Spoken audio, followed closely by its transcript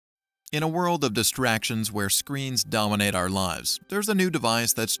In a world of distractions where screens dominate our lives, there's a new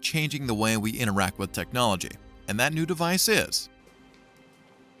device that's changing the way we interact with technology. And that new device is...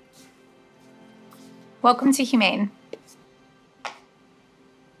 Welcome to Humane.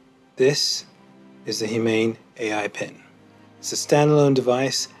 This is the Humane AI Pin. It's a standalone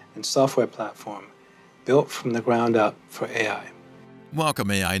device and software platform built from the ground up for AI. Welcome,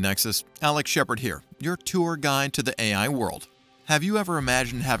 AI Nexus. Alex Shepard here, your tour guide to the AI world. Have you ever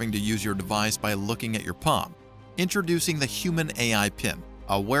imagined having to use your device by looking at your palm? Introducing the Humane AI Pin,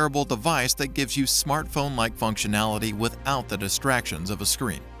 a wearable device that gives you smartphone-like functionality without the distractions of a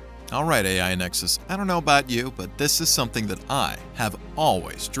screen. Alright, AI Nexus, I don't know about you, but this is something that I have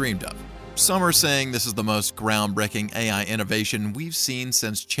always dreamed of. Some are saying this is the most groundbreaking AI innovation we've seen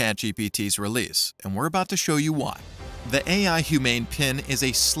since ChatGPT's release, and we're about to show you why. The AI Humane Pin is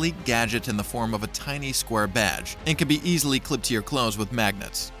a sleek gadget in the form of a tiny square badge and can be easily clipped to your clothes with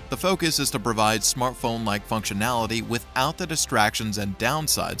magnets. The focus is to provide smartphone-like functionality without the distractions and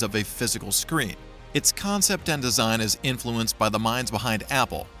downsides of a physical screen. Its concept and design is influenced by the minds behind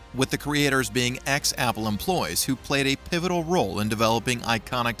Apple, with the creators being ex-Apple employees who played a pivotal role in developing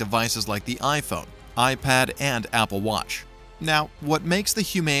iconic devices like the iPhone, iPad, and Apple Watch. Now, what makes the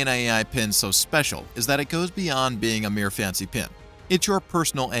Humane AI Pin so special is that it goes beyond being a mere fancy pin. It's your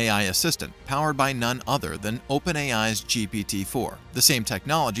personal AI assistant, powered by none other than OpenAI's GPT-4, the same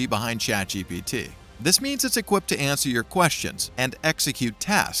technology behind ChatGPT. This means it's equipped to answer your questions and execute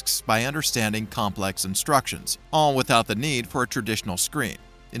tasks by understanding complex instructions, all without the need for a traditional screen.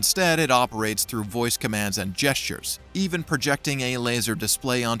 Instead, it operates through voice commands and gestures, even projecting a laser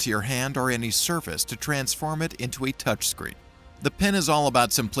display onto your hand or any surface to transform it into a touchscreen. The pin is all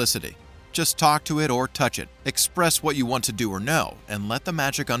about simplicity. Just talk to it or touch it, express what you want to do or know, and let the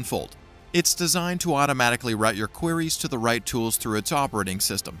magic unfold. It's designed to automatically route your queries to the right tools through its operating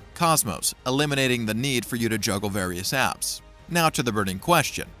system, Cosmos, eliminating the need for you to juggle various apps. Now to the burning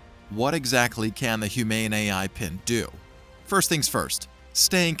question: what exactly can the Humane AI Pin do? First things first,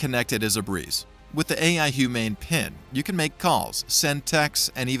 staying connected is a breeze. With the AI Humane Pin, you can make calls, send texts,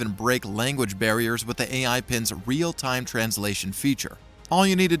 and even break language barriers with the AI Pin's real-time translation feature. All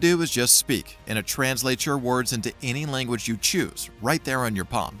you need to do is just speak, and it translates your words into any language you choose, right there on your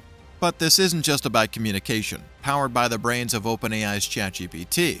palm. But this isn't just about communication. Powered by the brains of OpenAI's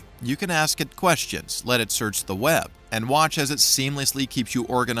ChatGPT, you can ask it questions, let it search the web, and watch as it seamlessly keeps you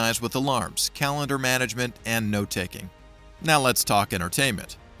organized with alarms, calendar management, and note-taking. Now let's talk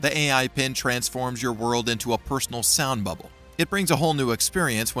entertainment. The AI Pin transforms your world into a personal sound bubble. It brings a whole new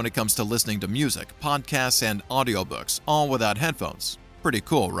experience when it comes to listening to music, podcasts, and audiobooks, all without headphones. Pretty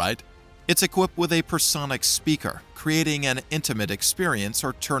cool, right? It's equipped with a personic speaker, creating an intimate experience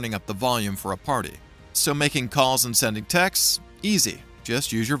or turning up the volume for a party. So making calls and sending texts? Easy,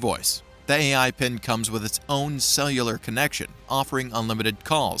 just use your voice. The AI Pin comes with its own cellular connection, offering unlimited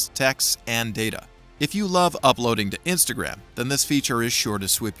calls, texts, and data. If you love uploading to Instagram, then this feature is sure to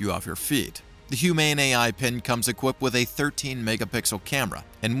sweep you off your feet. The Humane AI Pin comes equipped with a 13-megapixel camera,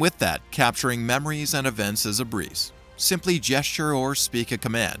 and with that, capturing memories and events is a breeze. Simply gesture or speak a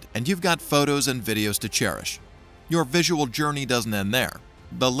command, and you've got photos and videos to cherish. Your visual journey doesn't end there.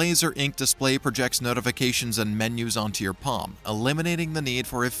 The laser ink display projects notifications and menus onto your palm, eliminating the need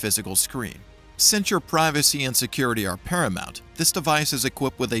for a physical screen. Since your privacy and security are paramount, this device is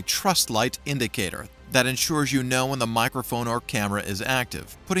equipped with a trust light indicator that ensures you know when the microphone or camera is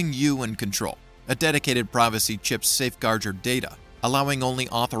active, putting you in control. A dedicated privacy chip safeguards your data, allowing only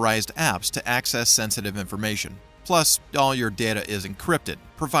authorized apps to access sensitive information. Plus, all your data is encrypted,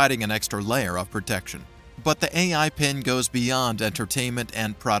 providing an extra layer of protection. But the AI Pin goes beyond entertainment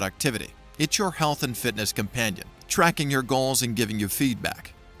and productivity. It's your health and fitness companion, tracking your goals and giving you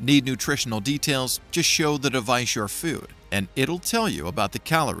feedback. Need nutritional details? Just show the device your food, and it'll tell you about the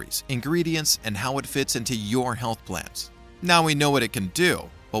calories, ingredients, and how it fits into your health plans. Now we know what it can do,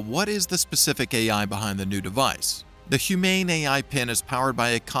 but what is the specific AI behind the new device? The Humane AI Pin is powered by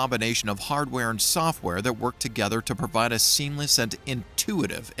a combination of hardware and software that work together to provide a seamless and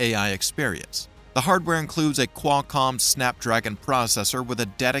intuitive AI experience. The hardware includes a Qualcomm Snapdragon processor with a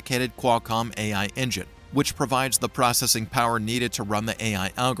dedicated Qualcomm AI engine, which provides the processing power needed to run the AI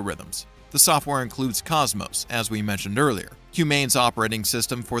algorithms. The software includes Cosmos, as we mentioned earlier, Humane's operating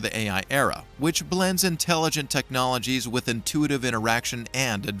system for the AI era, which blends intelligent technologies with intuitive interaction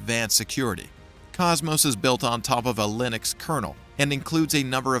and advanced security. Cosmos is built on top of a Linux kernel and includes a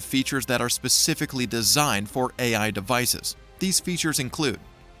number of features that are specifically designed for AI devices. These features include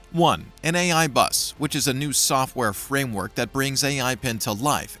 1. An AI bus, which is a new software framework that brings AI Pin to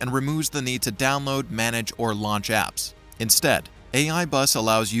life and removes the need to download, manage, or launch apps. Instead, AI Bus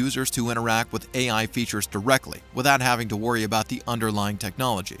allows users to interact with AI features directly without having to worry about the underlying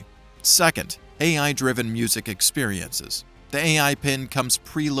technology. Second, AI-driven music experiences. The AI Pin comes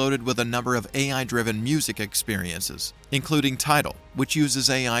preloaded with a number of AI-driven music experiences, including Tidal, which uses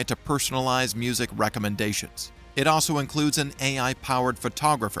AI to personalize music recommendations. It also includes an AI-powered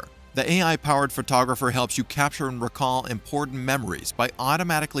photographer. The AI-powered photographer helps you capture and recall important memories by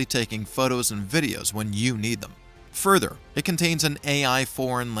automatically taking photos and videos when you need them. Further, it contains an AI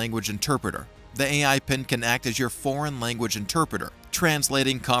foreign language interpreter. The AI Pin can act as your foreign language interpreter,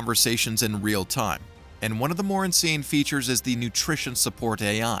 translating conversations in real time. And one of the more insane features is the Nutrition Support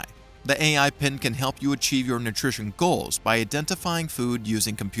AI. The AI Pin can help you achieve your nutrition goals by identifying food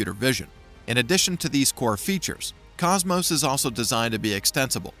using computer vision. In addition to these core features, Cosmos is also designed to be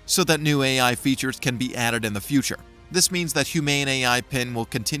extensible so that new AI features can be added in the future. This means that Humane AI Pin will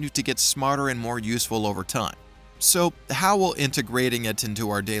continue to get smarter and more useful over time. So, how will integrating it into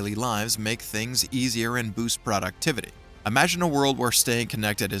our daily lives make things easier and boost productivity? Imagine a world where staying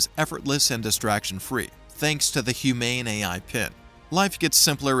connected is effortless and distraction-free, thanks to the Humane AI Pin. Life gets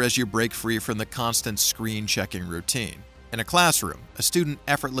simpler as you break free from the constant screen-checking routine. In a classroom, a student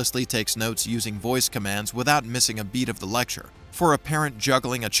effortlessly takes notes using voice commands without missing a beat of the lecture. For a parent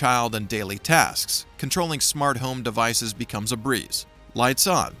juggling a child and daily tasks, controlling smart home devices becomes a breeze. Lights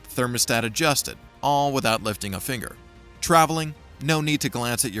on, thermostat adjusted, all without lifting a finger. Traveling, no need to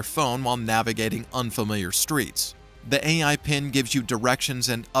glance at your phone while navigating unfamiliar streets. The AI Pin gives you directions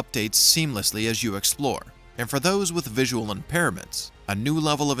and updates seamlessly as you explore. And for those with visual impairments, a new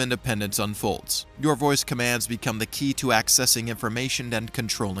level of independence unfolds. Your voice commands become the key to accessing information and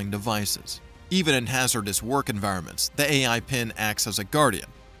controlling devices. Even in hazardous work environments, the AI Pin acts as a guardian,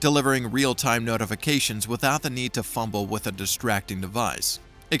 delivering real-time notifications without the need to fumble with a distracting device.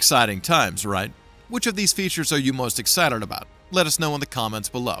 Exciting times, right? Which of these features are you most excited about? Let us know in the comments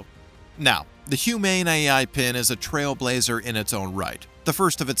below. Now, the Humane AI Pin is a trailblazer in its own right, the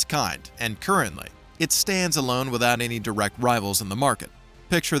first of its kind, and currently, it stands alone without any direct rivals in the market.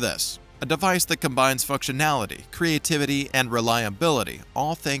 Picture this, a device that combines functionality, creativity, and reliability,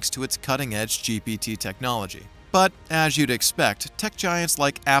 all thanks to its cutting-edge GPT technology. But, as you'd expect, tech giants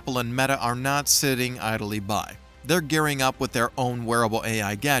like Apple and Meta are not sitting idly by. They're gearing up with their own wearable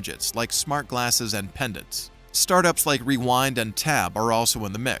AI gadgets like smart glasses and pendants. Startups like Rewind and Tab are also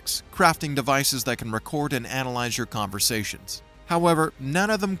in the mix, crafting devices that can record and analyze your conversations. However, none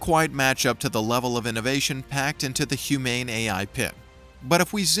of them quite match up to the level of innovation packed into the Humane AI Pin. But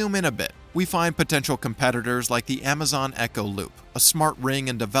if we zoom in a bit, we find potential competitors like the Amazon Echo Loop, a smart ring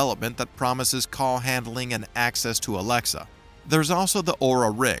in development that promises call handling and access to Alexa. There's also the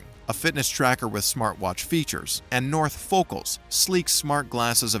Aura Ring, a fitness tracker with smartwatch features, and North Focal's sleek smart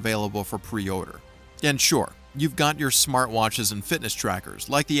glasses available for pre-order. And sure, you've got your smartwatches and fitness trackers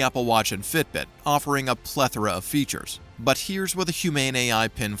like the Apple Watch and Fitbit, offering a plethora of features. But here's where the Humane AI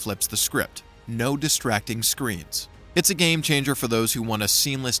Pin flips the script: no distracting screens. It's a game changer for those who want a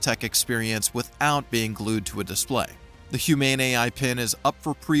seamless tech experience without being glued to a display. The Humane AI Pin is up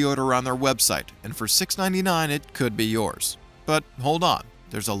for pre-order on their website, and for $6.99 it could be yours. But hold on,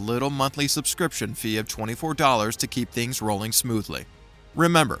 there's a little monthly subscription fee of $24 to keep things rolling smoothly.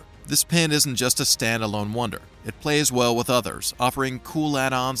 Remember, this pin isn't just a standalone wonder. It plays well with others, offering cool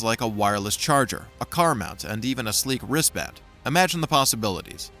add-ons like a wireless charger, a car mount, and even a sleek wristband. Imagine the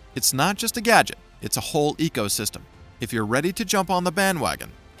possibilities. It's not just a gadget, it's a whole ecosystem. If you're ready to jump on the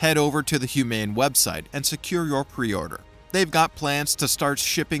bandwagon, head over to the Humane website and secure your pre-order. They've got plans to start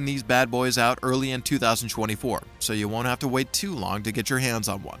shipping these bad boys out early in 2024, so you won't have to wait too long to get your hands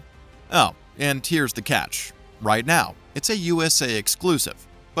on one. Oh, and here's the catch. Right now, it's a USA exclusive.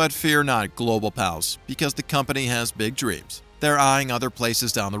 But fear not, global pals, because the company has big dreams. They're eyeing other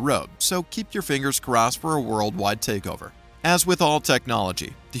places down the road, so keep your fingers crossed for a worldwide takeover. As with all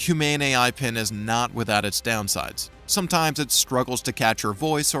technology, the Humane AI Pin is not without its downsides. Sometimes it struggles to catch your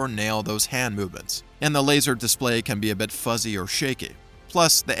voice or nail those hand movements, and the laser display can be a bit fuzzy or shaky.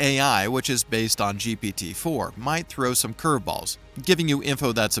 Plus, the AI, which is based on GPT-4, might throw some curveballs, giving you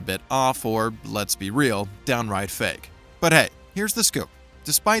info that's a bit off or, let's be real, downright fake. But hey, here's the scoop.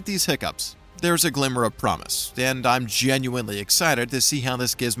 Despite these hiccups, there's a glimmer of promise, and I'm genuinely excited to see how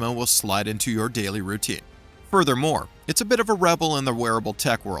this gizmo will slide into your daily routine. Furthermore, it's a bit of a rebel in the wearable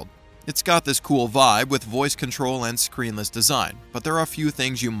tech world. It's got this cool vibe with voice control and screenless design, but there are a few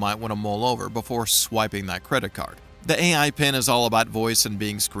things you might want to mull over before swiping that credit card. The AI Pin is all about voice and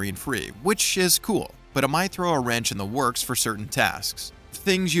being screen-free, which is cool, but it might throw a wrench in the works for certain tasks.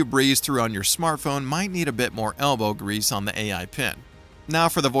 Things you breeze through on your smartphone might need a bit more elbow grease on the AI Pin. Now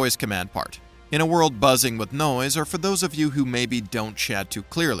for the voice command part. In a world buzzing with noise, or for those of you who maybe don't chat too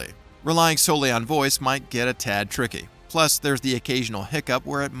clearly, relying solely on voice might get a tad tricky. Plus, there's the occasional hiccup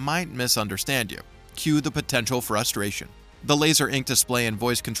where it might misunderstand you. Cue the potential frustration. The laser ink display and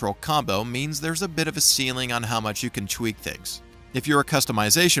voice control combo means there's a bit of a ceiling on how much you can tweak things. If you're a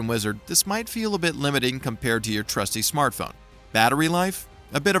customization wizard, this might feel a bit limiting compared to your trusty smartphone. Battery life?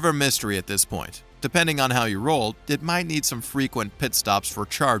 A bit of a mystery at this point. Depending on how you roll, it might need some frequent pit stops for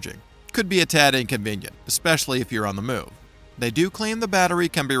charging. Could be a tad inconvenient, especially if you're on the move. They do claim the battery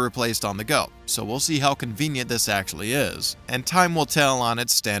can be replaced on the go, so we'll see how convenient this actually is, and time will tell on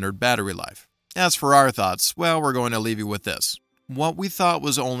its standard battery life. As for our thoughts, well, we're going to leave you with this. What we thought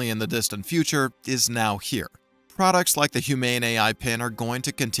was only in the distant future is now here. Products like the Humane AI Pin are going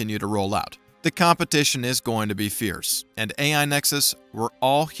to continue to roll out. The competition is going to be fierce, and AI Nexus, we're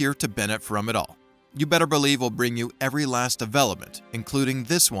all here to benefit from it all. You better believe we'll bring you every last development, including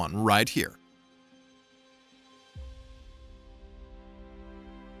this one right here.